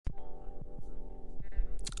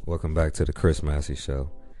Welcome back to the Chris Massey Show.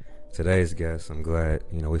 Today's guest, I'm glad,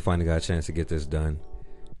 we finally got a chance to get this done.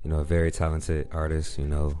 A very talented artist,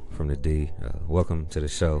 from the D. Welcome to the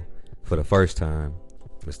show for the first time,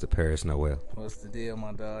 Mr. Pariis Noel. What's the deal,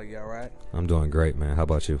 my dog? You all right? I'm doing great, man. How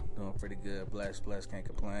about you? Doing pretty good. Blessed, can't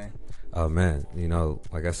complain. Oh, man,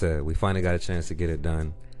 like I said, we finally got a chance to get it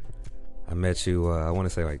done. I met you, I want to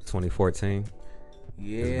say like 2014.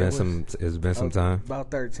 Yeah, it's been some time. About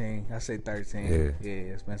 13. I say 13. Yeah,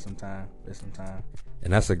 it's been some time.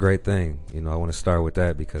 And that's a great thing. I want to start with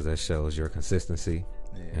that because that shows your consistency.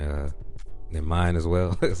 Yeah. And mine as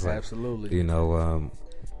well. It's like, absolutely.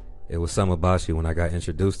 It was something about you when I got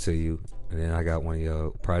introduced to you, and then I got one of your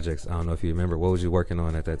projects. I don't know if you remember. What was you working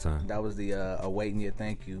on at that time? That was the Awaiting Your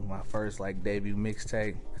Thank You, my first debut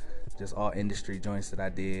mixtape, just all industry joints that I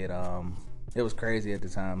did. It was crazy at the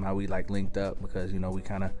time how we linked up because we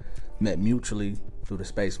kind of met mutually through the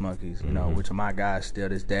Space Monkeys, which are my guys still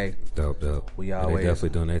this day. Dope. We always they definitely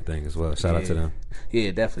doing their thing as well. Shout out to them.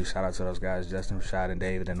 Yeah, definitely shout out to those guys, Justin, Rashad, and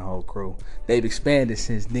David, and the whole crew. They've expanded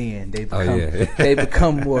since then. They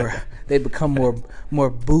become more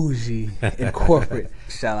bougie and corporate,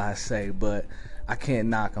 shall I say? But I can't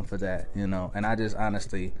knock them for that, And I just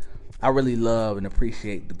honestly, I really love and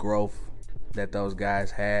appreciate the growth that those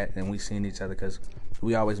guys had, and we seen each other because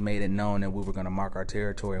we always made it known that we were going to mark our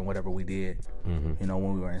territory in whatever we did, when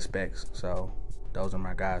we were in Specs. So those are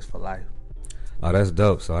my guys for life. Oh, that's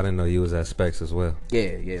dope. So I didn't know you was at Specs as well.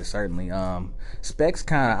 Yeah, certainly. Specs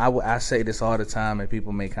kind of, I say this all the time, and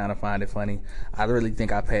people may kind of find it funny. I really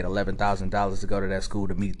think I paid $11,000 to go to that school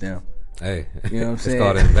to meet them. Hey, you know what I'm saying? It's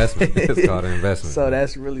called an investment. It's called an investment. So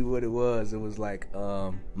that's really what it was. It was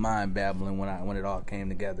mind babbling when it all came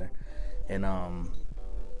together. And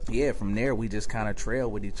from there we just kind of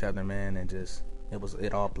trailed with each other, man, and just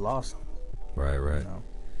it all blossomed. Right. Yeah,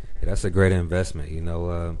 that's a great investment.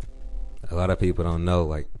 A lot of people don't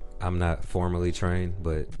know. I'm not formally trained,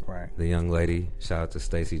 but the young lady, shout out to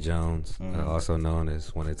Stacey Jones, also known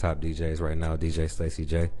as one of the top DJs right now, DJ Stacey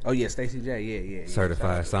J. Oh yeah, Stacey J. Yeah.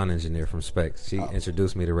 Certified sound engineer from Specs. She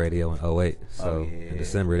introduced me to radio in '08. So in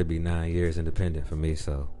December it'll be 9 years independent for me.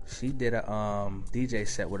 So she did a DJ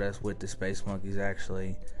set with us with the Space Monkeys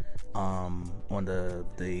actually, on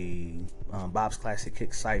the Bob's Classic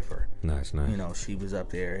Kick Cypher. Nice. She was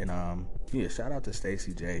up there, and shout out to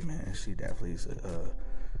Stacey J, man. She definitely is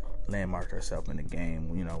landmarked herself in the game,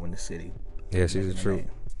 in the city. Yeah, she's a true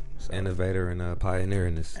innovator and a pioneer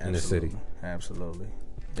in the city. Absolutely,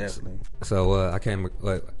 definitely. So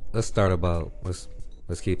let's start about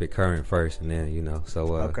let's keep it current first, and then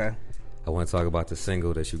okay. I want to talk about the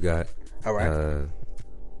single that you got. All right.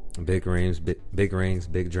 Big Rings, Big Dreams.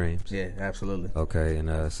 Yeah, absolutely. Okay,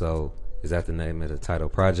 and so is that the name of the title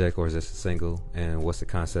project, or is this a single? And what's the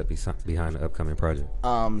concept behind the upcoming project?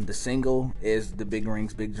 The single is the Big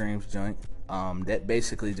Rings, Big Dreams joint. That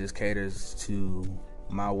basically just caters to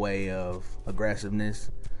my way of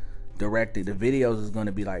aggressiveness. Directed, the videos is going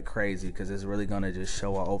to be crazy because it's really going to just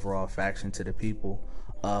show our overall faction to the people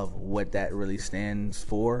of what that really stands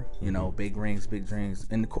for. Big Rings, Big Dreams,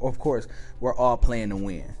 and of course we're all playing to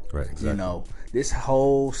win. Right, exactly. This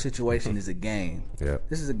whole situation is a game. Yeah,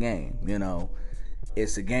 this is a game.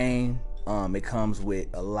 It's a game. It comes with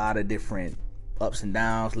a lot of different ups and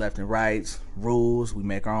downs, left and rights, rules. We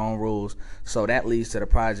make our own rules, so that leads to the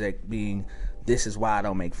project being, this is why I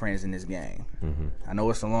don't make friends in this game. I know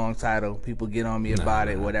it's a long title, people get on me about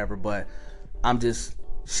it, whatever, but I'm just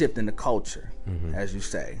shifting the culture, as you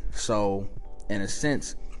say. So in a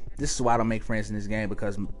sense, this is why I don't make friends in this game,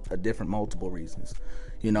 because of different multiple reasons.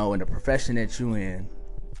 In the profession that you in,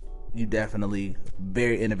 you definitely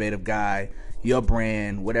very innovative guy. Your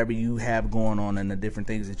brand, whatever you have going on, and the different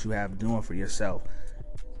things that you have doing for yourself,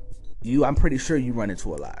 I'm pretty sure you run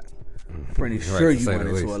into a lot. Pretty sure you run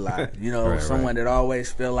into a lot. Someone that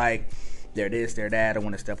always feel like they're this, they're that, I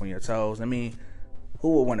want to step on your toes. I mean,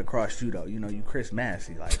 who would want to cross you though? You Chris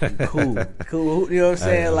Massey, you cool. You know what I'm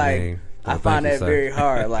saying? I find that very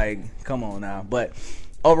hard. Come on now. But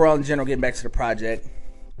overall, in general, getting back to the project,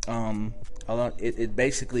 it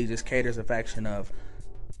basically just caters a faction of,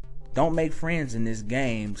 don't make friends in this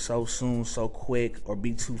game so soon, so quick, or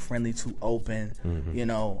be too friendly, too open.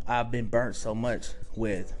 I've been burnt so much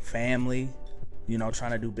with family,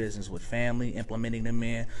 trying to do business with family, implementing them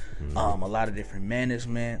in, a lot of different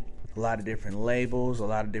management, a lot of different labels, a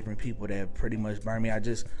lot of different people that have pretty much burned me. I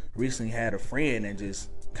just recently had a friend that just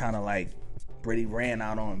kind of really ran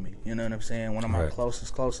out on me. You know what I'm saying? One of my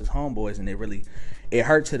closest homeboys, and it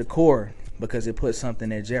hurt to the core because it put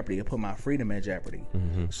something at jeopardy. It put my freedom at jeopardy.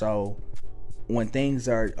 So when things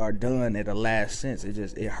are done at the last sense,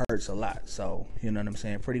 it hurts a lot. So, you know what I'm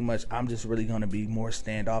saying? Pretty much, I'm just really going to be more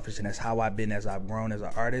standoffish, and that's how I've been as I've grown as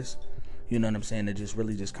an artist. You know what I'm saying? To just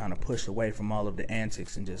really just kind of push away from all of the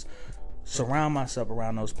antics and just surround myself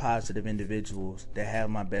around those positive individuals that have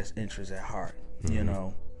my best interests at heart, you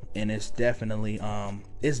know? And it's definitely,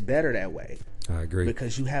 it's better that way. I agree.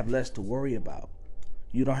 Because you have less to worry about.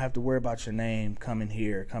 You don't have to worry about your name coming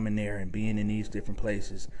here, coming there, and being in these different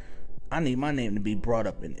places. I need my name to be brought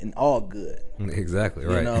up in all good. Exactly,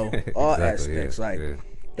 right. You know, all exactly, aspects. Yeah, like, yeah.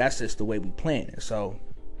 That's just the way we plan it. So,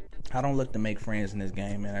 I don't look to make friends in this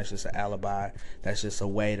game, man. That's just an alibi. That's just a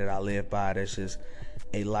way that I live by. That's just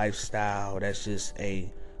a lifestyle. That's just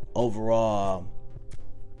a overall,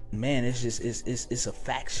 man, it's just, it's a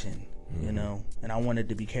faction, you know? And I want it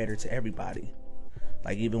to be catered to everybody.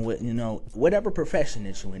 Like, even with, you know, whatever profession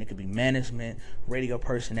that you're in. It could be management, radio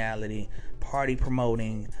personality, party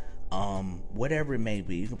promoting, whatever it may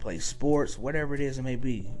be. You can play sports, whatever it is it may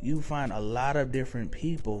be. You find a lot of different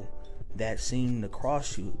people that seem to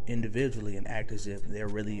cross you individually and act as if they're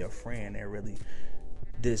really your friend. They're really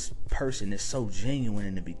this person is so genuine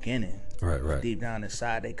in the beginning. Right, right. Deep down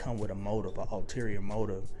inside, they come with a motive, an ulterior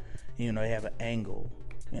motive. You know, they have an angle,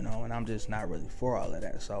 you know, and I'm just not really for all of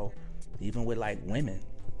that. So even with like women,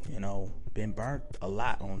 you know, been burnt a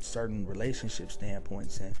lot on certain relationship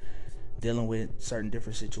standpoints and dealing with certain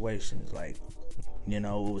different situations. Like, you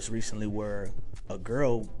know, it was recently where a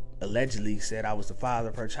girl allegedly said I was the father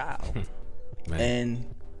of her child.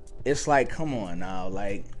 And it's like, come on now,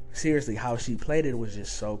 like, seriously, how she played it was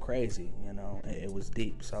just so crazy, you know. It was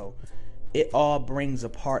deep. So it all brings a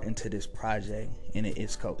part into this project, and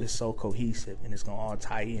it's so cohesive, and it's gonna all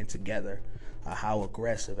tie in together. How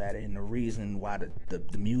aggressive at it, and the reason why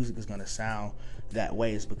the music is gonna sound that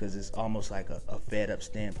way is because it's almost like a fed up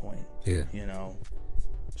standpoint. Yeah, you know.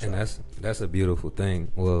 So. And that's a beautiful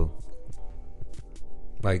thing. Well,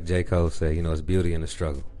 like J. Cole said, you know, it's beauty in the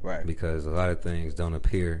struggle. Right. Because a lot of things don't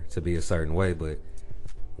appear to be a certain way, but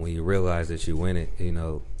when you realize that you win it, you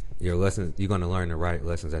know, your lessons, you're going to learn the right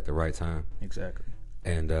lessons at the right time. Exactly.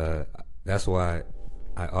 And that's why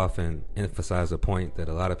I often emphasize a point that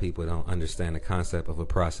a lot of people don't understand the concept of a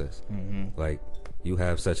process. Mm-hmm. Like, you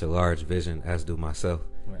have such a large vision, as do myself.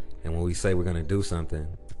 Right. And when we say we're going to do something,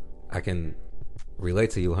 I can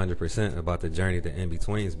relate to you 100% about the journey, the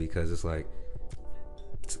in-betweens, because it's like,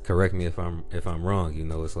 correct me if I'm wrong, you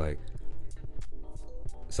know, it's like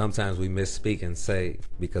sometimes we misspeak and say,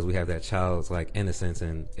 because we have that child's like innocence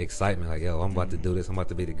and excitement, like, yo, I'm about to do this, I'm about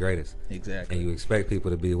to be the greatest. Exactly. And you expect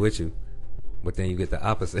people to be with you, but then you get the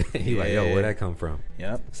opposite. You're like, yo, where'd that come from?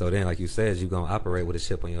 Yep. So then, like you said, you're going to operate with a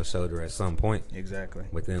chip on your shoulder at some point. Exactly.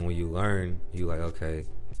 But then when you learn, you like, okay,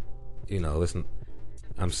 you know, listen,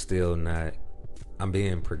 I'm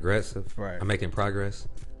being progressive. Right. I'm making progress,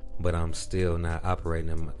 but I'm still not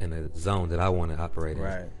operating in a zone that I want to operate in.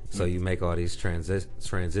 Right. So you make all these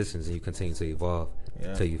transitions and you continue to evolve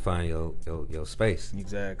till you find your space.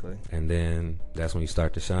 Exactly. And then that's when you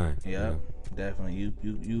start to shine. Yeah, you know? Definitely.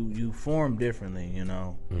 You form differently, you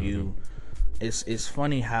know. Mm-hmm. It's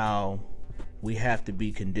funny how we have to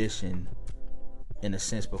be conditioned in a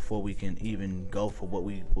sense before we can even go for what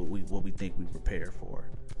we think we prepared for.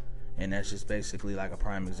 And that's just basically like a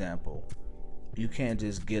prime example. You can't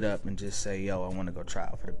just get up and just say, yo, I want to go try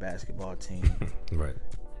out for the basketball team. Right.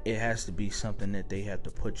 It has to be something that they have to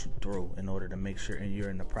put you through in order to make sure you're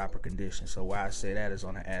in the proper condition. So why I say that is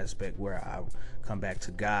on an aspect where I come back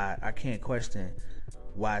to God. I can't question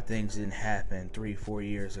why things didn't happen 3-4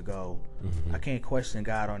 years ago. Mm-hmm. I can't question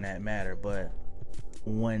God on that matter. But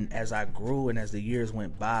as I grew and as the years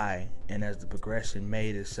went by and as the progression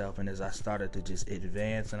made itself and as I started to just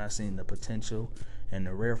advance and I seen the potential and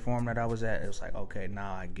the rare form that I was at, it was like, okay,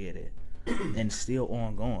 now I get it. And still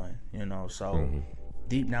ongoing, you know. So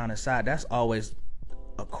deep down inside, that's always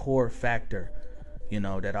a core factor, you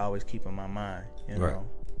know, that I always keep in my mind, you know,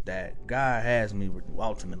 that God has me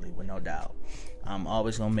ultimately, with no doubt. I'm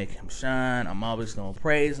always going to make him shine. I'm always going to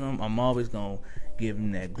praise him. I'm always going to give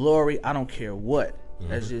him that glory. I don't care what.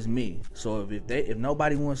 That's just me. So if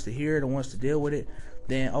nobody wants to hear it or wants to deal with it,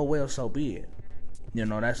 then oh well, so be it. You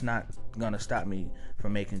know, that's not gonna stop me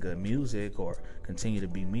from making good music or continue to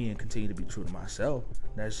be me and continue to be true to myself.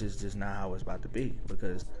 That's just not how it's about to be,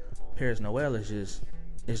 because Pariis Noel is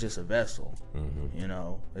just a vessel. You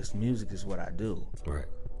know, it's music is what I do. Right.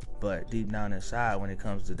 But deep down inside, when it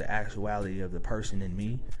comes to the actuality of the person in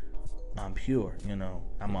me, I'm pure, you know.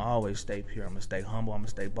 I'm going to always stay pure. I'm going to stay humble. I'm going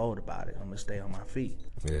to stay bold about it. I'm going to stay on my feet.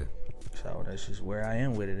 Yeah. So that's just where I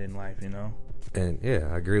am with it in life, you know. And yeah,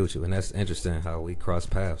 I agree with you. And that's interesting how we cross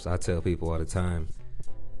paths. I tell people all the time,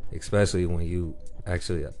 especially when you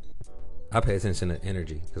actually, I pay attention to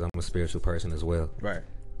energy because I'm a spiritual person as well. Right.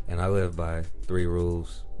 And I live by 3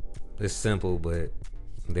 rules. It's simple, but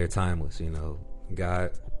they're timeless, you know.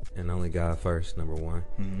 God and only God first, number 1.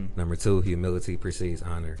 Mm-hmm. Number 2, humility precedes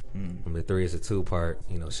honor. Mm-hmm. Number 3 is a 2-part,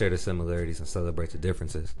 you know, share the similarities and celebrate the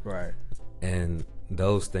differences. Right. And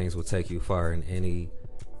those things will take you far in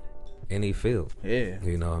any field. Yeah.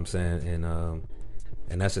 You know what I'm saying?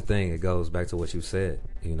 And that's the thing. It goes back to what you said.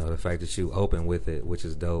 You know, the fact that you open with it, which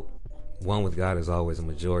is dope. One with God is always a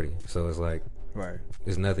majority. So it's like, right,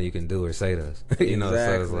 there's nothing you can do or say to us. You know,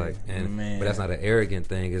 so it's like, but that's not an arrogant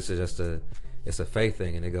thing. It's just it's a faith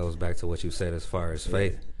thing, and it goes back to what you said as far as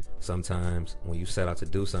faith. Sometimes when you set out to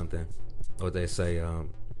do something, what they say,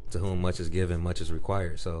 to whom much is given, much is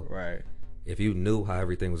required. So right, if you knew how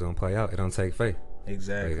everything was gonna play out, it don't take faith.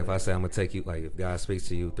 Exactly. Like if I say I'm gonna take you, like if God speaks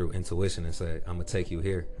to you through intuition and say I'm gonna take you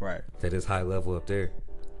here, right, to this high level up there,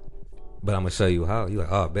 but I'm gonna show you how. You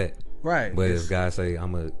like, oh, I bet. Right. But if God say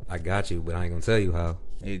I got you, but I ain't gonna tell you how.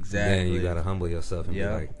 Exactly. Then you gotta humble yourself and be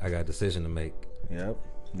like, I got a decision to make. Yep.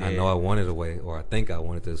 Yeah. I know I want it a way, or I think I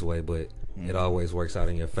want it this way, but it always works out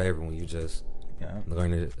in your favor when you just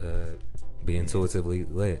learn to be intuitively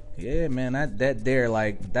led. Yeah, man,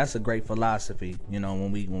 that's a great philosophy. You know,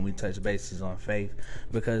 when we touch bases on faith,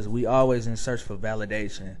 because we always in search for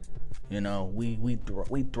validation. You know, we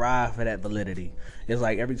thrive for that validity. It's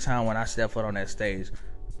like every time when I step foot on that stage,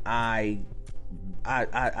 I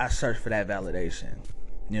search for that validation.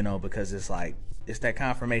 You know, because it's like it's that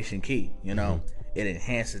confirmation key. You know, it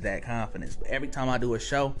enhances that confidence. But every time I do a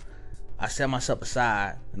show, I set myself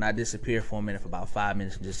aside and I disappear for a minute, for about 5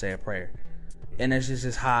 minutes, and just say a prayer. And it's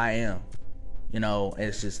just how I am. You know,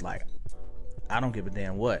 it's just like, I don't give a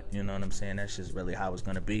damn what. You know what I'm saying? That's just really how it's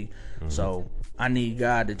going to be. So I need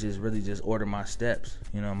God to just really just order my steps.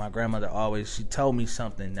 You know, my grandmother she told me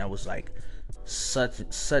something that was like such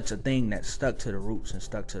a thing that stuck to the roots and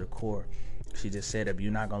stuck to the core. She just said, if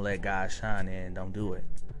you're not going to let God shine in, don't do it.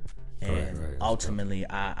 And ultimately,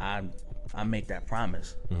 I make that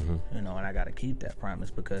promise. You know, and I got to keep that promise,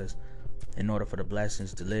 because in order for the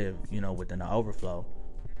blessings to live, you know, within the overflow,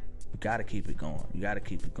 you got to keep it going. You got to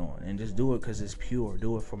keep it going, and just do it because it's pure.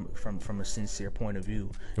 Do it from a sincere point of view,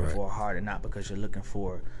 for a heart, and not because you're looking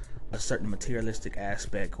for a certain materialistic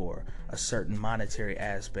aspect or a certain monetary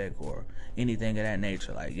aspect or anything of that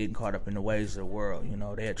nature. Like getting caught up in the ways of the world, you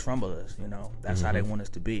know, they'll trouble us. You know, that's how they want us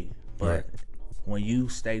to be. But when you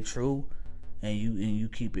stay true and you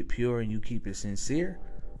keep it pure and you keep it sincere,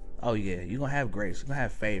 oh yeah, you're gonna have grace, you're gonna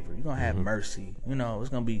have favor, you're gonna have mercy. You know, it's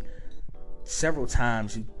gonna be several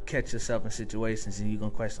times you catch yourself in situations and you're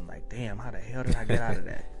gonna question, like, damn, how the hell did I get out of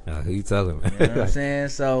that? Who you telling, man? You know what I'm saying?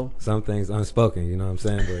 So some things unspoken, you know what I'm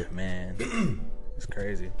saying? But man, it's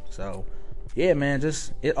crazy. So yeah, man,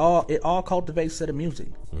 just it all cultivates to the music.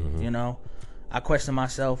 You know, I question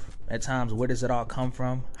myself at times, where does it all come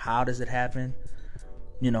from? How does it happen?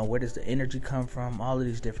 You know, where does the energy come from? All of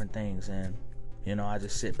these different things. And you know, I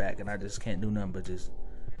just sit back and I just can't do nothing but just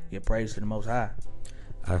give praise to the Most High.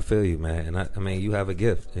 I feel you, man. And I mean, you have a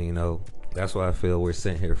gift, and you know, that's what I feel we're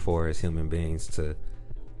sent here for as human beings, to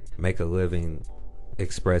make a living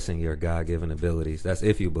expressing your God-given abilities. That's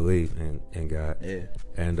if you believe in God. Yeah.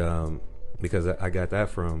 And because I got that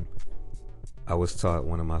from, I was taught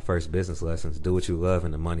one of my first business lessons: do what you love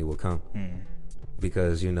and the money will come.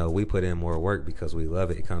 Because, you know, we put in more work because we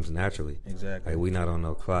love it. It comes naturally. Exactly. Like, we not on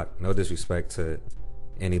no clock. No disrespect to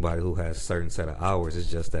anybody who has a certain set of hours.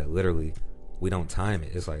 It's just that literally we don't time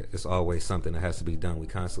it. It's like it's always something that has to be done. We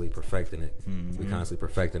constantly perfecting it. We constantly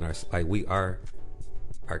perfecting we are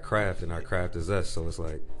our craft, and our craft is us. So it's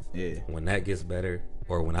like, when that gets better,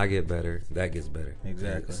 or when I get better, that gets better.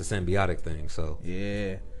 Exactly. It's a symbiotic thing. So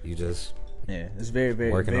you just it's very,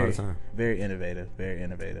 very working very, all the time. Very innovative. Very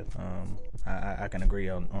innovative. I can agree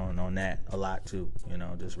on that a lot too. You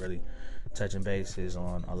know, just really touching bases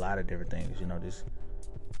on a lot of different things. You know, just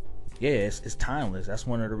it's timeless. That's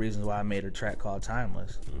one of the reasons why I made a track called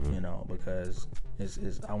Timeless. You know, because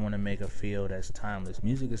I want to make a feel that's timeless.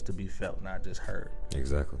 Music is to be felt, not just heard.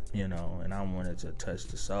 Exactly. You know, and I wanted to touch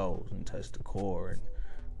the souls and touch the core, and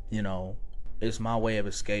you know, it's my way of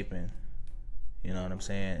escaping. You know what I'm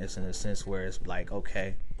saying? It's in a sense where it's like,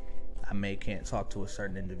 okay, I can't talk to a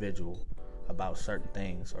certain individual about certain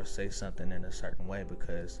things or say something in a certain way,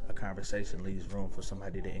 because a conversation leaves room for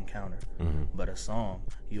somebody to encounter. But a song,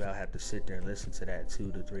 you have to sit there and listen to that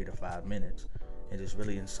 2 to 3 to 5 minutes and just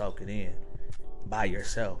really soak it in by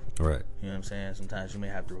yourself. Right. You know what I'm saying? Sometimes you may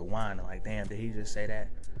have to rewind and like, damn, did he just say that?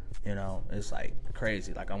 You know, it's like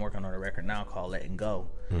crazy. Like I'm working on a record now called Letting Go,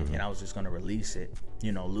 and I was just gonna release it,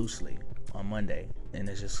 you know, loosely on Monday, and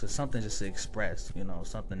it's just something just to express, you know,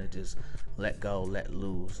 something to just let go, let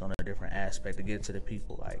loose on a different aspect to get to the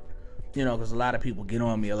people, like, you know, because a lot of people get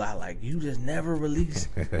on me a lot, like, you just never release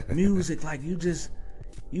music, like you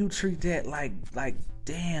treat that like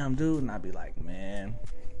damn, dude, and I be like, man,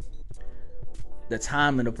 the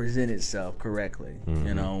timing to present itself correctly.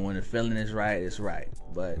 You know, when the feeling is right, it's right.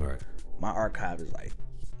 But my archive is like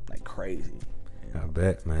crazy. You know? I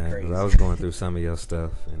bet, man. Cause I was going through some of your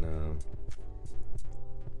stuff, and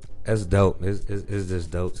that's dope. It's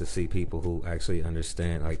just dope to see people who actually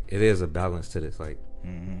understand. Like, it is a balance to this. Like,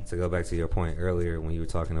 to go back to your point earlier when you were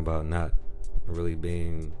talking about not really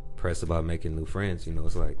being pressed about making new friends. You know,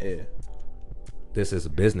 it's like, this is a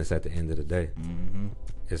business at the end of the day.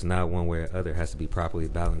 It's not one way or other. It has to be properly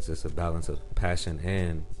balanced. It's a balance of passion,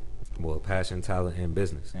 talent, and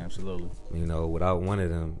business. Absolutely. You know, without one of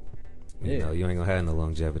them, you know, you ain't gonna have no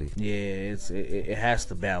longevity. Yeah, it has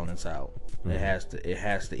to balance out. It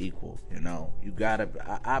has to equal. You know, you gotta.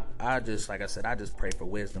 I just, like I said, I just pray for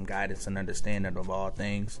wisdom, guidance, and understanding of all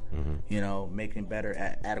things. You know, making better,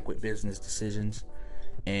 adequate business decisions,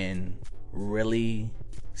 and really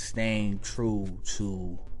staying true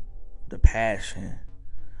to the passion.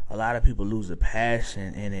 A lot of people lose the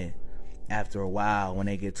passion in it after a while when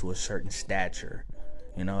they get to a certain stature,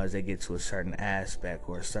 you know, as they get to a certain aspect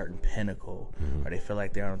or a certain pinnacle, or they feel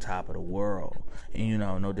like they're on top of the world. And, you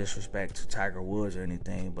know, no disrespect to Tiger Woods or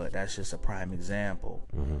anything, but that's just a prime example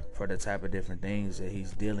for the type of different things that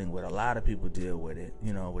he's dealing with. A lot of people deal with it,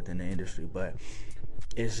 you know, within the industry, but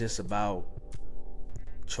it's just about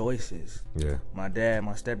choices. Yeah. My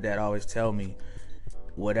stepdad always tell me,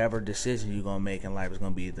 whatever decision you're gonna make in life is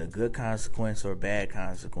gonna be either good consequence or bad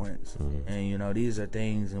consequence. And you know, these are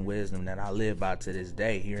things and wisdom that I live by to this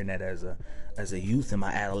day, hearing that as a youth in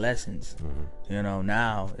my adolescence. You know,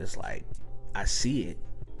 now it's like I see it.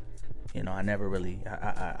 You know, I never really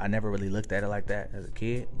looked at it like that as a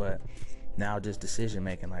kid, but now just decision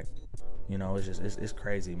making, like, you know, it's just it's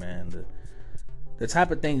crazy, man. The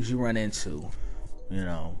type of things you run into, you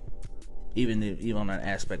know, even on an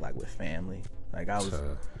aspect like with family. Like, I was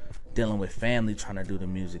dealing with family trying to do the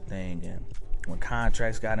music thing, and when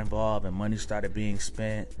contracts got involved and money started being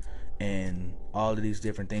spent and all of these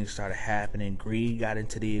different things started happening, greed got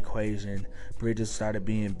into the equation, bridges started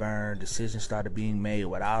being burned, decisions started being made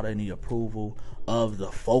without any approval of the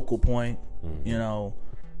focal point. You know,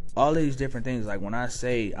 all these different things. Like, when I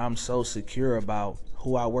say I'm so secure about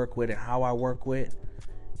who I work with and how I work with,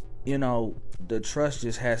 you know, the trust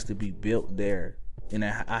just has to be built there. And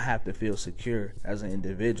I have to feel secure as an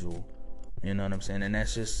individual, you know what I'm saying? And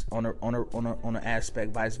that's just on an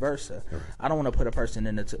aspect, vice versa. I don't want to put a person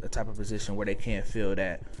in a type of position where they can't feel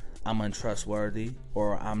that I'm untrustworthy,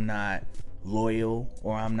 or I'm not loyal,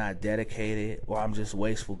 or I'm not dedicated, or I'm just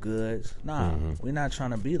wasteful goods. Nah, we're not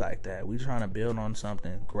trying to be like that. We're trying to build on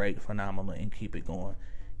something great, phenomenal, and keep it going,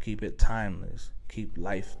 keep it timeless, keep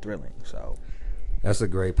life thrilling. So that's a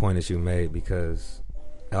great point that you made, because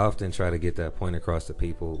I often try to get that point across to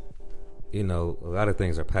people. You know, a lot of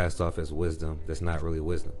things are passed off as wisdom that's not really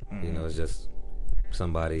wisdom. You know, it's just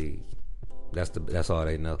somebody, that's all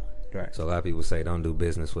they know. Right. So a lot of people say don't do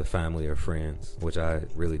business with family or friends, which I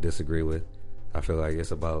really disagree with. I feel like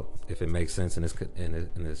it's about, if it makes sense and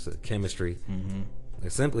it's chemistry.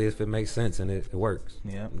 It's simply, if it makes sense and it works,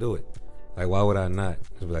 do it. Like, why would I not?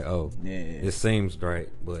 Just be like, oh, it seems right,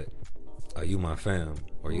 but are you my fam,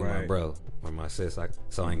 or you my bro, or my sis?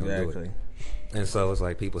 So I ain't gonna do it. And so it's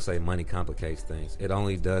like, people say money complicates things. It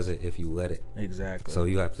only does it if you let it. Exactly. So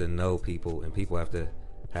you have to know people, and people have to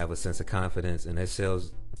have a sense of confidence, and that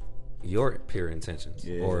shows your pure intentions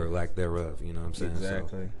or lack thereof. You know what I'm saying?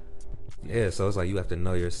 Exactly. So it's like, you have to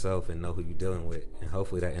know yourself and know who you're dealing with, and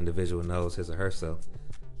hopefully that individual knows his or herself.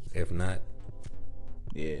 If not,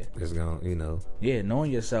 it's gonna, you know.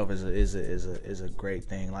 Knowing yourself is a great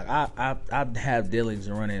thing. Like, I have dealings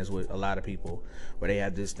and run-ins with a lot of people where they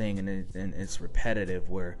have this thing, and it's repetitive,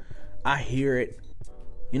 where I hear it.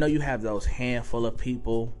 You know, you have those handful of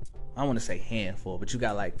people. I want to say handful, but you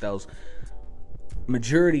got like those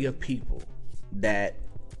majority of people that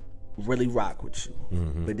really rock with you.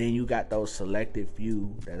 But then you got those selected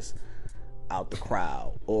few that's out the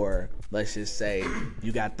crowd, or let's just say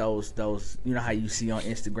you got those you know how you see on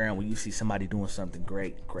Instagram when you see somebody doing something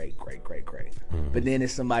great, but then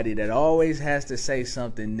it's somebody that always has to say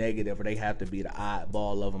something negative, or they have to be the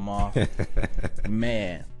oddball of them all.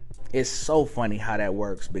 Man, it's so funny how that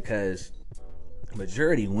works, because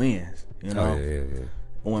majority wins, you know.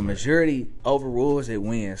 When majority overrules, it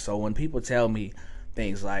wins. So when people tell me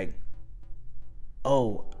things like,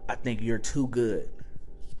 oh, I think you're too good.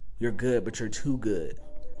 You're good, but you're too good.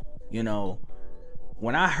 You know,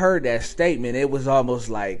 when I heard that statement, it was almost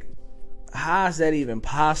like, how is that even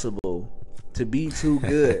possible to be too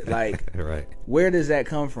good? Like, right. Where does that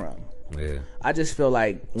come from? Yeah. I just feel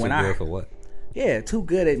like when too good for what? Yeah, too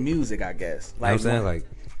good at music, I guess. Like, you know what I'm saying? Like,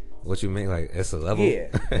 what you mean? Like, it's a level? Yeah,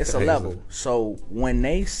 it's a level. So when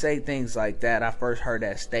they say things like that, I first heard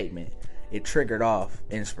that statement. It triggered off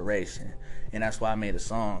inspiration. And that's why I made a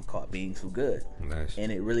song called Being Too Good. Nice.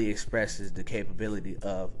 And it really expresses the capability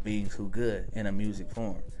of being too good in a music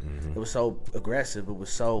form. It was so aggressive. It was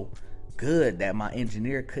so good that my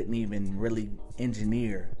engineer couldn't even really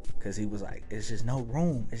engineer, because he was like, it's just no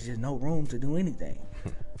room. It's just no room to do anything.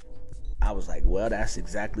 I was like, well, that's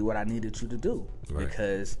exactly what I needed you to do. Right.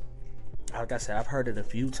 Because, like I said, I've heard it a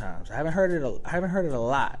few times. I haven't heard it a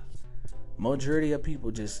lot. Majority of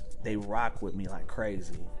people just, they rock with me like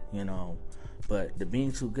crazy, you know. But the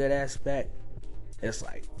being too good aspect, it's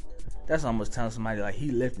like, that's almost telling somebody like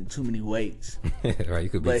he lifting too many weights. Right, you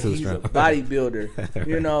could be but too he's strong. a bodybuilder,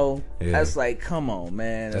 you know. Yeah. That's like, come on,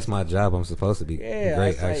 man. That's my job. I'm supposed to be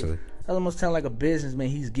great, actually. That's almost telling like a businessman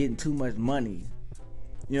he's getting too much money.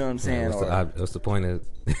 You know what I'm saying? What's the point of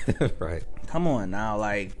right? Come on now,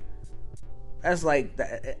 like that's like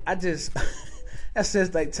I just that's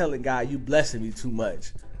just like telling God you blessing me too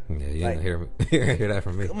much. Yeah, you like, didn't hear that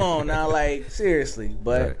from me. Come on now, like seriously.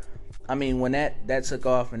 But right. I mean, when that took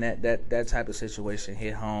off and that type of situation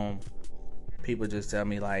hit home, people just tell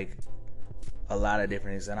me like a lot of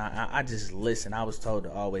different things, and I just listen. I was told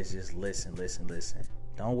to always just listen.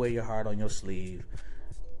 Don't wear your heart on your sleeve.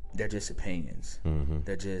 They're just opinions.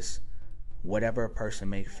 They're just whatever a person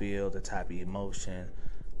may feel, the type of emotion.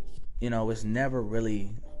 You know, it's never really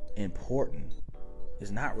important.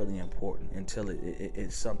 It's not really important until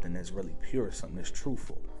it's something that's really pure, something that's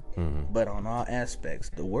truthful. But on all aspects,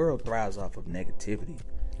 the world thrives off of negativity.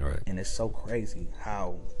 Right. And it's so crazy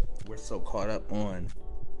how we're so caught up on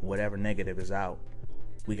whatever negative is out.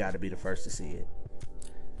 We got to be the first to see it.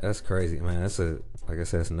 That's crazy, man. Like I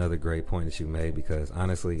said, it's another great point that you made, because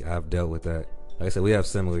honestly, I've dealt with that. Like I said, we have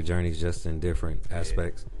similar journeys, just in different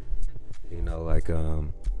aspects. You know, like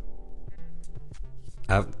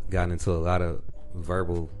I've gotten into a lot of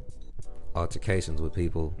verbal altercations with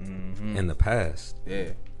people in the past. Yeah.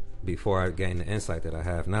 Before I gained the insight that I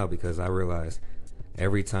have now, because I realized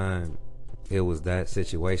every time it was that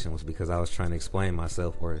situation was because I was trying to explain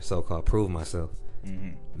myself, or so-called prove myself.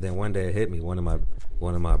 Then one day it hit me. One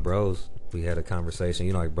of my bros, we had a conversation.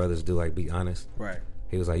 You know, like brothers do, like be honest. Right.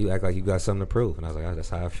 He was like, "You act like you got something to prove," and I was like, "That's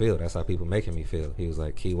how I feel. That's how people making me feel." He was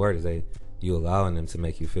like, "Key word is you allowing them to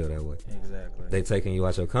make you feel that way. Exactly. They taking you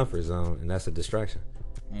out your comfort zone, and that's a distraction."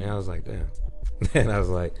 And I was like, "Damn." And I was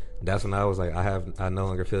like, that's when I was like, I no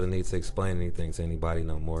longer feel the need to explain anything to anybody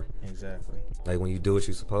no more. Exactly. Like when you do what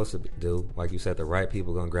you're supposed to do, like you said, the right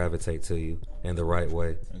people gonna gravitate to you in the right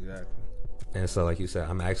way. Exactly. And so, like you said,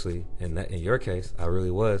 I'm actually in your case, I really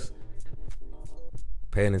was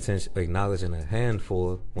paying attention, acknowledging a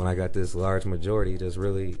handful when I got this large majority just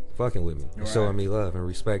really fucking with me, right, showing me love and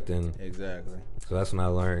respect. And exactly. So that's when I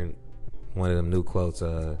learned one of them new quotes: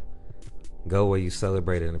 "Go where you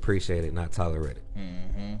celebrate it and appreciate it, not tolerate it."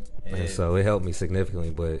 Yeah. And so it helped me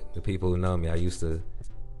significantly. But the people who know me, I used to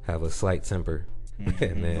have a slight temper,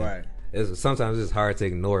 and then right. Sometimes it's hard to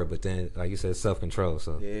ignore it, but then, like you said, self-control.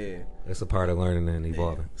 So yeah, it's a part of learning and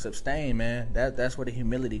evolving. Sustain, man. That's where the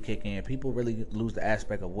humility kick in. People really lose the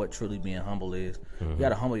aspect of what truly being humble is. You got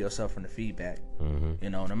to humble yourself from the feedback. You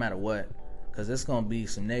know, no matter what, because there's gonna be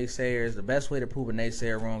some naysayers. The best way to prove a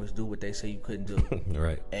naysayer wrong is do what they say you couldn't do.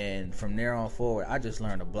 Right. And from there on forward, I just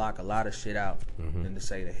learned to block a lot of shit out and to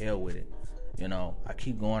say the hell with it. You know, I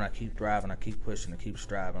keep going, I keep driving, I keep pushing, I keep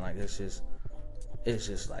striving. Like it's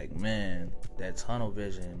just like, man, that tunnel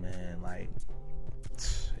vision, man, like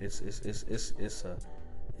it's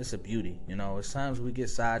a beauty, you know. It's times we get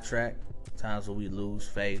sidetracked, times where we lose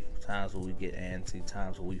faith, times where we get antsy,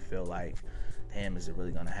 times where we feel like, damn, is it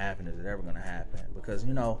really gonna happen? Is it ever gonna happen? Because,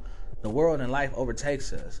 you know, the world and life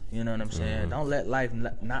overtakes us, you know what I'm saying? Don't let life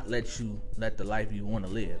not let you let the life you want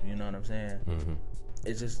to live, you know what I'm saying?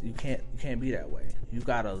 It's just you can't be that way. You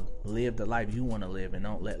gotta live the life you want to live, and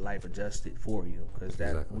don't let life adjust it for you.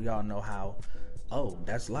 Because we all know how. Oh,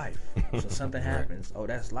 that's life. So something happens. Oh,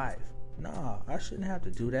 that's life. Nah, I shouldn't have to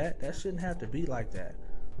do that. That shouldn't have to be like that.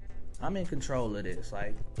 I'm in control of this.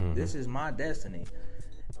 Like this is my destiny.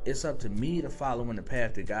 It's up to me to follow in the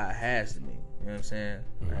path that God has to me. You know what I'm saying?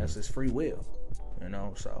 That's His free will. You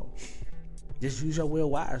know, so just use your will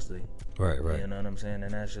wisely. Right. You know what I'm saying?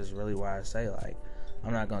 And that's just really why I say, like,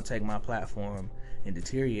 I'm not gonna take my platform and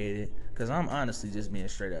deteriorate it, because I'm honestly just being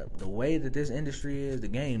straight up. The way that this industry is, the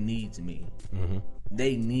game needs me. Mm-hmm.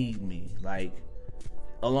 They need me, like,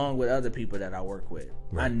 along with other people that I work with.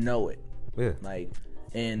 Right. I know it. Yeah. Like,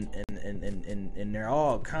 and they're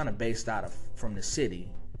all kind of based out of from the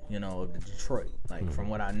city, you know, of Detroit, like, from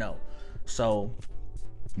what I know. So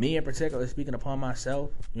me in particular, speaking upon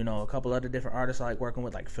myself, you know, a couple other different artists I like working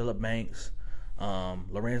with, like Philip Banks,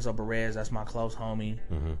 Lorenzo Perez, that's my close homie.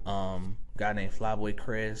 Guy named Flyboy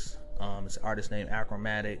Chris, it's an artist named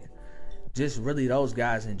Achromatic. Just really those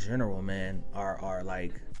guys in general, man, are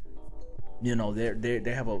like, you know,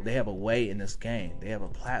 they have a way in this game. They have a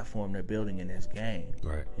platform they're building in this game.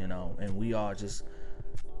 Right. You know, and we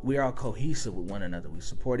are cohesive with one another. We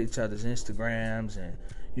support each other's Instagrams, and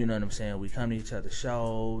you know what I'm saying, we come to each other's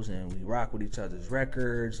shows and we rock with each other's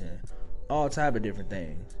records and all type of different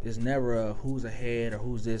things. It's never a who's ahead or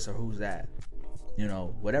who's this or who's that. You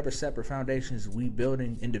know, whatever separate foundations we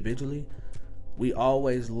building individually, we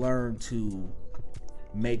always learn to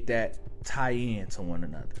make that tie in to one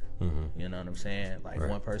another. You know what I'm saying? Like, right.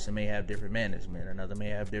 One person may have different management, another may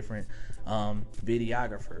have different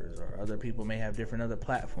videographers, or other people may have different other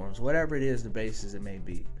platforms. Whatever it is, the basis it may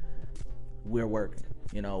be, we're working.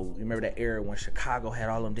 You know, remember that era when Chicago had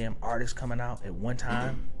all them damn artists coming out at one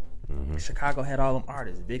time? Chicago had all them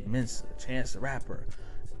artists: Vic Mensa, Chance the Rapper,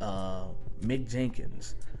 Mick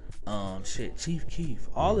Jenkins, Chief Keef,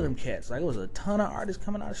 all of them cats. Like, it was a ton of artists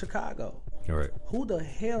coming out of Chicago. Right. Who the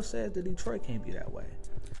hell says that Detroit can't be that way?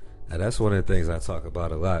 Now, that's one of the things I talk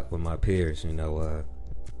about a lot with my peers. You know,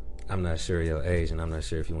 I'm not sure your age, and I'm not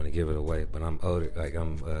sure if you want to give it away, but I'm older. Like,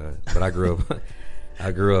 but I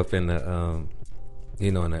grew up, in the,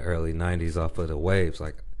 you know, in the early '90s off of the waves.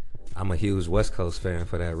 Like, I'm a huge West Coast fan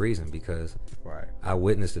for that reason, because right. I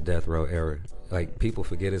witnessed the Death Row era. Like, people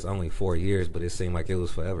forget it's only 4 years, but it seemed like it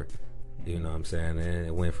was forever. You know what I'm saying? And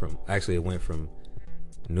it went from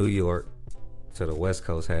New York to the West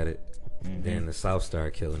Coast had it. Then the South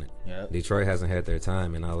started killing it. Yep. Detroit hasn't had their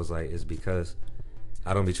time, and I was like, it's because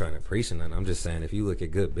I don't be trying to preach or nothing. I'm just saying, if you look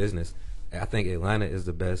at good business, I think Atlanta is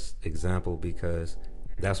the best example, because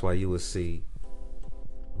that's why you would see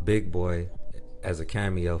Big Boy as a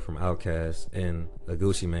cameo from Outkast in a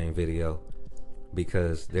Gucci Mane video,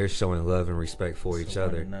 because they're showing love and respect for each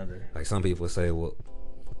other. Like, some people say, well,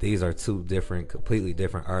 these are two completely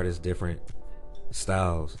different artists, different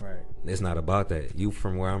styles. Right. It's not about that. You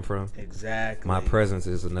from where I'm from. Exactly. My presence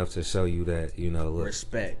is enough to show you that, you know, look.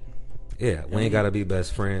 Respect. Yeah, we ain't gotta be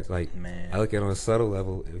best friends. Like, man, I look at it on a subtle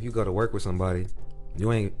level. If you go to work with somebody,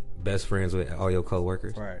 you ain't best friends with all your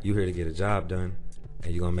coworkers. Right. You here to get a job done,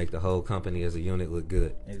 and you're gonna make the whole company as a unit look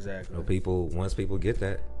good. Exactly. You know, once people get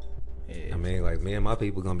that, yeah. I mean, like, me and my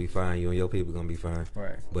people gonna be fine. You and your people gonna be fine.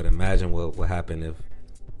 Right. But imagine what happened if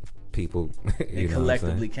people you know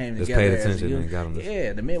collectively came together. Just paid attention and got them.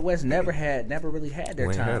 Yeah, the Midwest never really had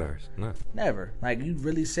their time. Had ours. No. Never. Like, you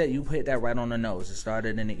really said, you hit that right on the nose. It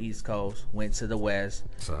started in the East Coast, went to the West,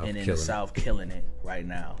 and in the South, killing it right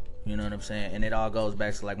now. You know what I'm saying? And it all goes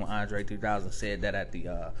back to, like, when Andre 3000 said that at the,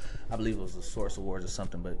 I believe it was the Source Awards or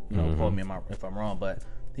something, but, you know, quote me if I'm wrong, but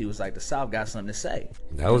he was like, the South got something to say.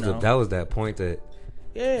 That was that point that,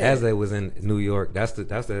 as they was in New York, that's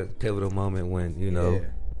the pivotal moment when, you know,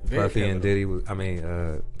 Puffy and Diddy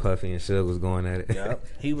Puffy and Suge was going at it. Yep.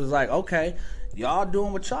 He was like, okay, y'all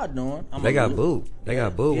doing what y'all doing. They got booed. They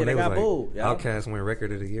got booed when they got booed. Yep. Outkast went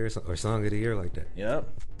record of the year or song of the year like that. Yep.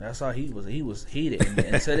 That's how he was. He was heated.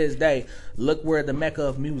 And to this day, look where the mecca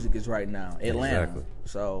of music is right now, Atlanta. Exactly.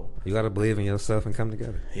 So you got to believe in yourself and come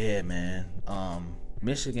together. Yeah, man.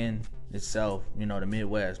 Michigan itself, you know, the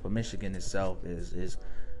Midwest, but Michigan itself is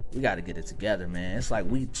we got to get it together, man. It's like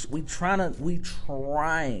we trying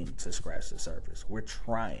to scratch the surface. We're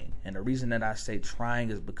trying, and the reason that I say trying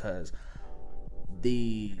is because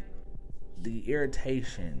the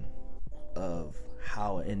irritation of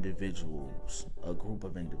how a group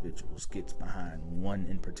of individuals gets behind one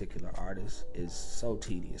in particular artist is so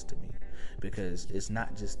tedious to me, because it's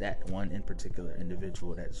not just that one in particular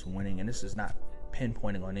individual that's winning, and this is not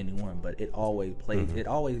pinpointing on anyone, but it always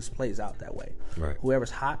plays out that way. Right.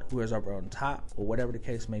 Whoever's hot, whoever's up on top, or whatever the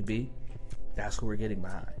case may be, that's who we're getting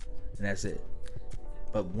behind, and that's it.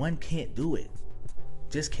 But one can't do it.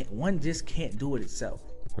 One just can't do it itself.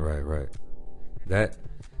 Right. That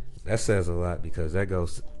says a lot, because that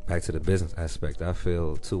goes back to the business aspect. I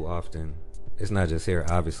feel too often, it's not just here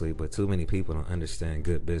obviously, but too many people don't understand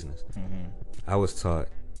good business. I was taught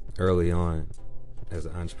early on as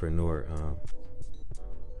an entrepreneur,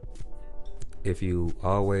 if you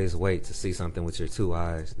always wait to see something with your two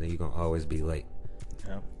eyes, then you're going to always be late.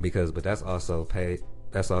 But that's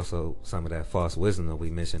also some of that false wisdom that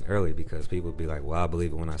we mentioned earlier, because people be like, well, I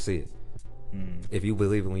believe it when I see it. If you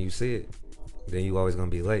believe it when you see it, then you always going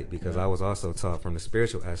to be late, because I was also taught from the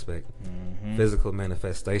spiritual aspect, physical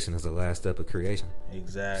manifestation is the last step of creation.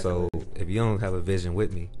 Exactly. So if you don't have a vision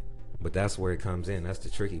with me, but that's where it comes in. That's the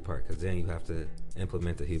tricky part, because then you have to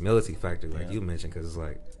implement the humility factor, like you mentioned, because it's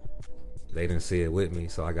like they didn't see it with me,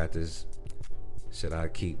 so I got this. Should I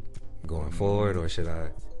keep going forward, or should I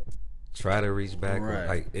try to reach back? Right.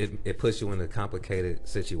 Like it puts you in a complicated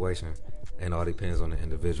situation, and all depends on the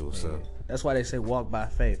individual. So that's why they say walk by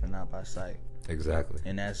faith and not by sight. Exactly.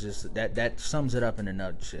 And that's just that sums it up in a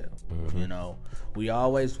nutshell. You know, we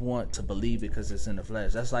always want to believe because it's in the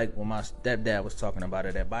flesh. That's like when my stepdad was talking about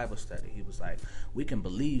it at Bible study. He was like, we can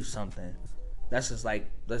believe something. That's just like,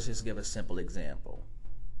 let's just give a simple example.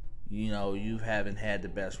 You know, you haven't had the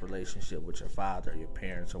best relationship with your father, your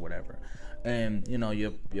parents, or whatever. And, you know,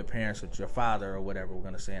 your parents with your father, or whatever we're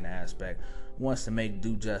going to say in the aspect, wants to make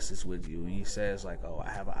due justice with you. And he says, like, oh,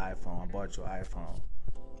 I have an iPhone. I bought you an iPhone.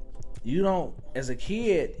 You don't, as a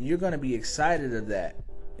kid, you're going to be excited of that,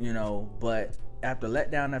 you know, but after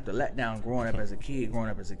letdown, growing up as a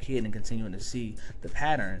kid and continuing to see the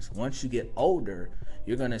patterns, once you get older,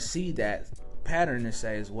 you're going to see that pattern that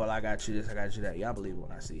says, well, I got you this, I got you that. Y'all believe it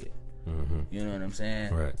when I see it. You know what I'm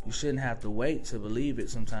saying? Right. You shouldn't have to wait to believe it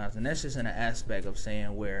sometimes. And that's just in an aspect of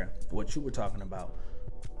saying where what you were talking about,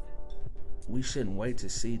 we shouldn't wait to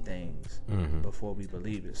see things before we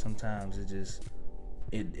believe it. Sometimes it just,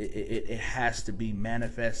 it has to be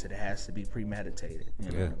manifested. It has to be premeditated. You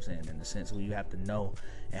know what I'm saying? In the sense where you have to know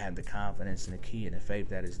and have the confidence and the key and the faith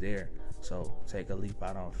that is there. So take a leap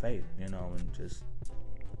out on faith, you know, and just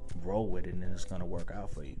roll with it, and then it's going to work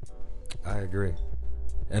out for you. I agree.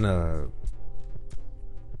 And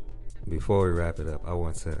before we wrap it up, I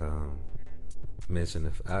want to mention,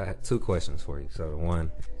 I had two questions for you. So the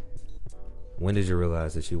one, when did you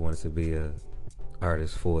realize that you wanted to be a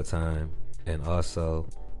artist full time? And also,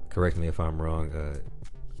 correct me if I'm wrong,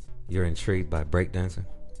 you're intrigued by breakdancing?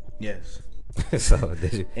 Yes. So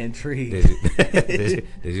did you intrigued? Did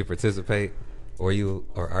you participate? Or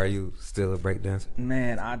are you still a breakdancer?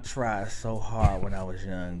 Man, I tried so hard when I was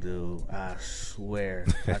young, dude. I swear,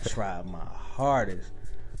 I tried my hardest.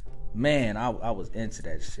 Man, I was into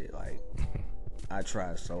that shit. Like, I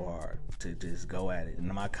tried so hard to just go at it, and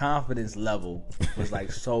my confidence level was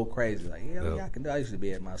like so crazy. Like, yeah, I can do. I used to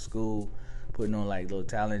be at my school, putting on like little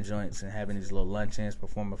talent joints and having these little luncheons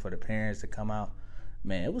performing for the parents to come out.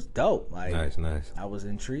 Man, it was dope. Like, nice. I was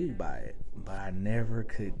intrigued by it, but I never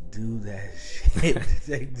could do that shit that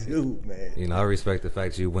they do, man. You know, I respect the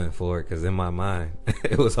fact you went for it, because in my mind,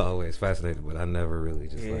 it was always fascinating, but I never really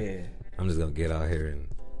just like, I'm just going to get out here and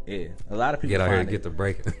a lot of people get out here and get the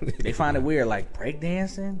break. They find it weird, like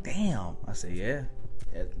breakdancing? Damn. I say, yeah,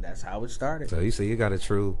 that's how it started. So you see, you got a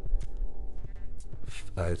true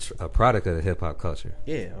a product of the hip-hop culture.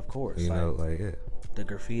 Yeah, of course. You know, like, the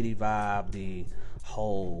graffiti vibe, the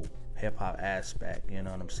whole hip-hop aspect, you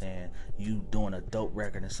know what I'm saying? You doing a dope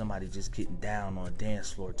record and somebody just getting down on a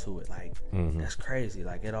dance floor to it, like, that's crazy.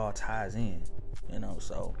 Like, it all ties in, you know?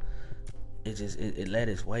 So it just, it led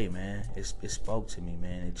its way, man. It spoke to me,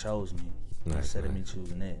 man. It chose me instead of me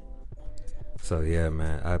choosing it. So yeah,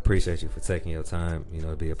 man, I appreciate you for taking your time, you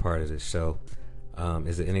know, to be a part of this show.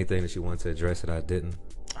 Is there anything that you want to address that I didn't?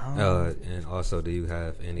 And also, do you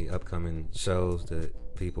have any upcoming shows that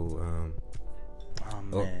people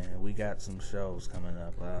man, we got some shows coming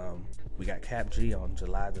up. We got Cap G on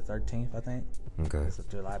July the 13th, I think. Okay. It's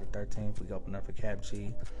July the 13th. We open up for Cap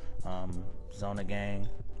G. Zona Gang.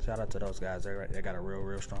 Shout out to those guys. They got a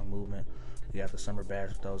real strong movement. We got the Summer Bash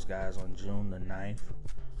with those guys on June the 9th.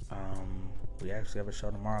 We actually have a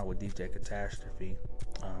show tomorrow with DJ Catastrophe.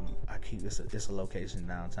 It's a location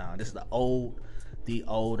downtown. This is the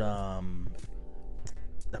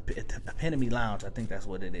Epitome Lounge, I think that's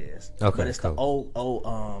what it is. Okay, but it's cool. The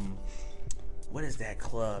old what is that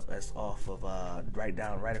club that's off of right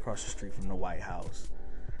across the street from the White House?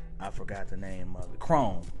 I forgot the name of it.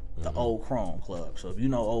 Chrome, the Old Chrome Club. So if you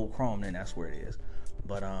know Old Chrome, then that's where it is.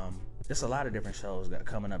 But there's a lot of different shows that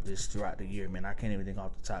coming up this throughout the year, man. I can't even think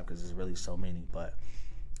off the top because there's really so many. But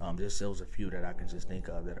there was a few that I can just think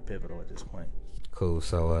of that are pivotal at this point. Cool.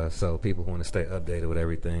 So people who want to stay updated with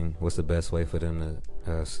everything, what's the best way for them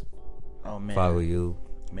to follow you?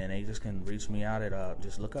 Man, they just can reach me out at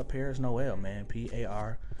just look up Pariis Noel, man.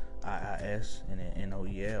 Pariis and then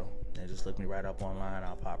Noel. And just look me right up online.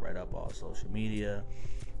 I'll pop right up all social media,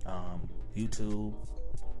 YouTube.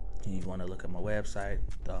 And you want to look at my website,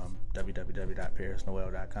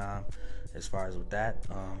 www.parisnoel.com. As far as with that,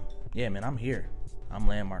 yeah, man, I'm here. I'm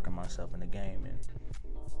landmarking myself in the game, and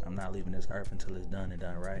I'm not leaving this earth until it's done and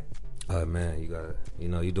done right. Man,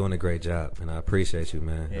 you're doing a great job, and I appreciate you,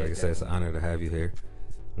 man. Yeah, like I said, it's an honor to have you here.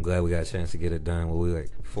 I'm glad we got a chance to get it done. We like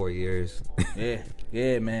 4 years.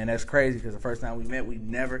 yeah, man, that's crazy because the first time we met,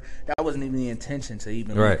 that wasn't even the intention to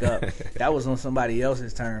even link up. That was on somebody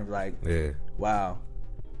else's terms. Like, wow.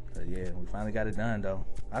 But yeah, we finally got it done though.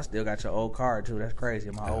 I still got your old card too. That's crazy.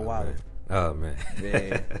 My old wallet. Man. Oh man.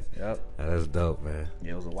 Yeah. Yep. That's dope, man.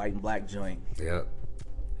 Yeah, it was a white and black joint. Yep.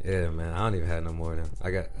 Yeah, man. I don't even have no more of them.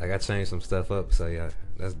 I got changed some stuff up. So yeah,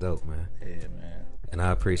 that's dope, man. Yeah, man. And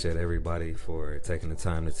I appreciate everybody for taking the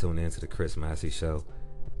time to tune in to the Chris Massey Show.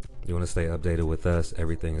 You want to stay updated with us?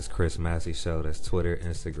 Everything is Chris Massey Show. That's Twitter,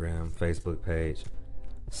 Instagram, Facebook page,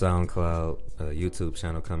 SoundCloud, YouTube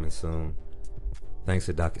channel coming soon. Thanks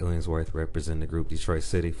to Doc Illingsworth representing the group Detroit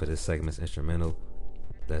City for this segment's instrumental.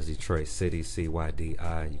 That's Detroit City,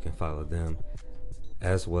 CYDI. You can follow them,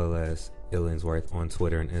 as well as Illingsworth on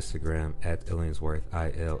Twitter and Instagram at Illingsworth,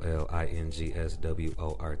 ILLINGSWORTH.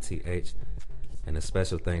 And a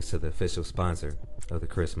special thanks to the official sponsor of the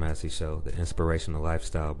Chris Massey Show, the inspirational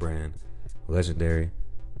lifestyle brand, Legendary.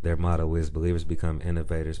 Their motto is believers become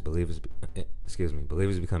innovators, believers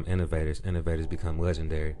become innovators, innovators become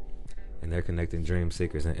legendary. And they're connecting dream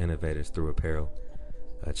seekers and innovators through apparel.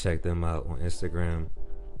 Check them out on Instagram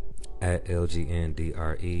at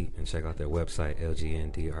LGNDRE and check out their website,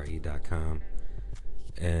 lgndre.com.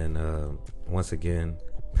 And once again,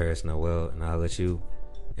 Pariis, Noel, and I'll let you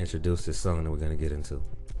introduce this song that we're going to get into.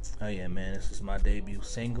 Oh yeah, man, this is my debut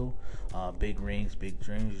single, Big Rings, Big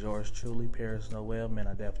Dreams. Yours truly, Pariis Noel. Man,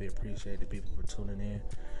 I definitely appreciate the people for tuning in.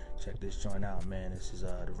 Check this joint out, man. This is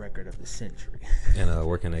the record of the century. And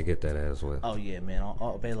where can they get that as well? Oh yeah, man,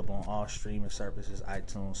 available on all streaming services,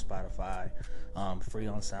 iTunes, Spotify, free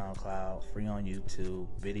on SoundCloud, free on YouTube.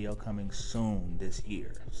 Video coming soon this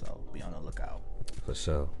year, so be on the lookout. For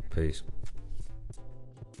sure. Peace.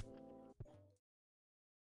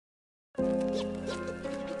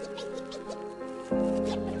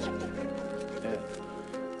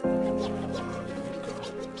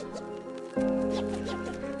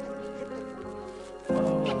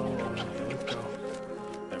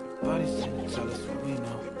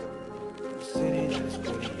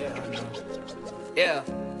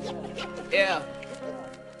 Yeah.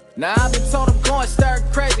 Now I've been told I'm going stir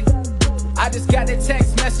crazy. I just got that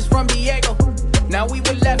text message from Diego. Now we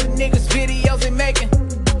were laughing niggas videos they making,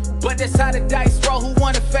 but that's how the dice roll. Who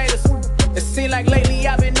wanna fade us? It seem like lately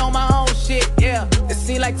I've been on my own shit. Yeah. It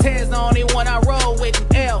seem like Ted's the only one I roll with.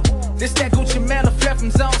 L. This that Gucci man fled from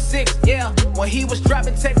zone 6. Yeah. When he was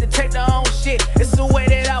dropping tape to take their own shit. It's a way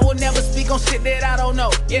that I will never speak on shit that I don't know.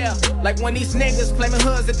 Yeah. Like when these niggas claiming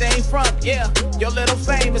hoods that they ain't from. Yeah. Your little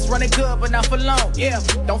fame is running good, but not for long. Yeah.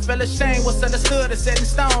 Don't feel ashamed. What's understood is set in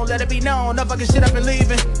stone. Let it be known. No fucking shit up and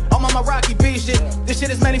leaving. I'm on my Rocky B shit. This shit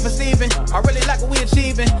is mainly for Steven. I really like what we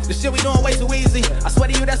achieving. The shit we doing way too easy. I swear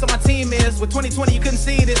to you, that's what my team is. With 2020, you couldn't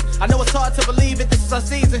see this. I know it's hard to believe it. This is our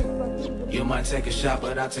season. You might take a shot,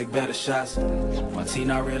 but I'll take better shots. My team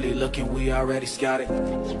not really looking, we already scouted.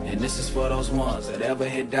 And this is for those ones that ever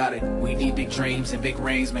hit dotted. We need big dreams and big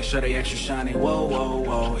rings, make sure they extra shiny. Whoa, whoa,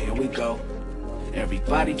 whoa, here we go.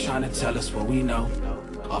 Everybody trying to tell us what we know.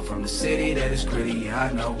 All from the city that is gritty, yeah,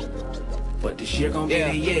 I know. But this year gon' be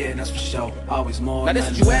the year, that's for sure. Always more. Now this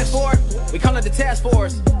what you asked for? We call it the task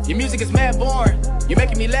force. Your music is mad boring. You're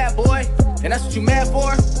making me laugh, boy. And that's what you mad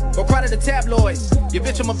for? Go cry to the tabloids. You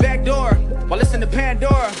bitch on my back door while listening to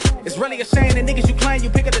Pandora. It's really a shame that niggas you claim you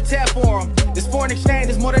pick up the tab for them. This foreign exchange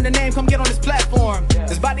is more than a name, come get on this platform.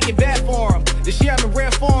 It's about to get bad for them. This year I'm in rare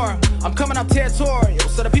form. I'm coming up territorial,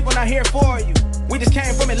 so the people not here for you. We just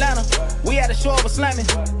came from Atlanta. We had a show of a slamming.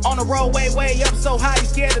 On the road way up so high you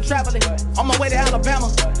scared of traveling. On my way to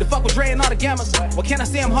Alabama, the fuck with Dre and all the gammas. What can I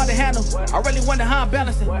say, I'm hard to handle. I really wonder how I'm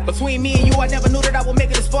balancing. Between me and you, I never knew that I would make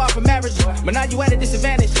it this far from marriage. But now you at a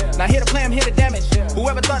disadvantage. Now here to play, I'm here to damage.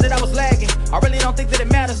 Whoever thought that I was lagging, I really don't think that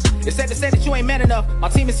it matters. It's sad to say that you ain't man enough. My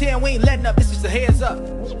team is here and we ain't letting up, this is a heads up.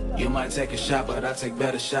 You might take a shot, but I take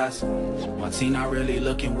better shots. My team not really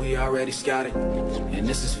looking, we already scouted. And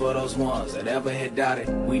this is for those ones that ever hit dotted.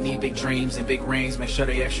 We need big dreams and big rings, make sure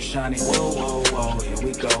they extra shiny. Whoa, whoa, whoa, here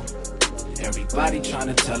we go. Everybody trying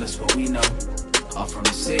to tell us what we know. All from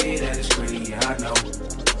the city that is gritty, yeah, I know.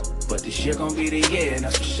 But this year gon' be the year, and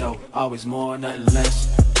that's for sure. Always more, nothing less.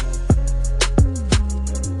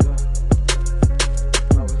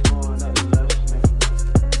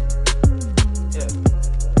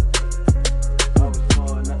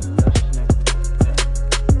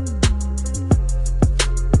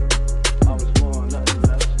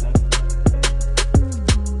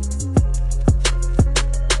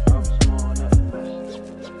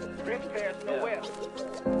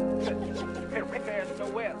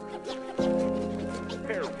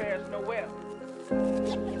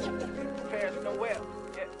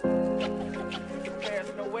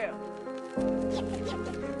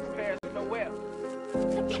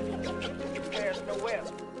 Pariis Noel.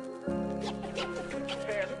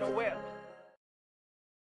 Pariis Noel.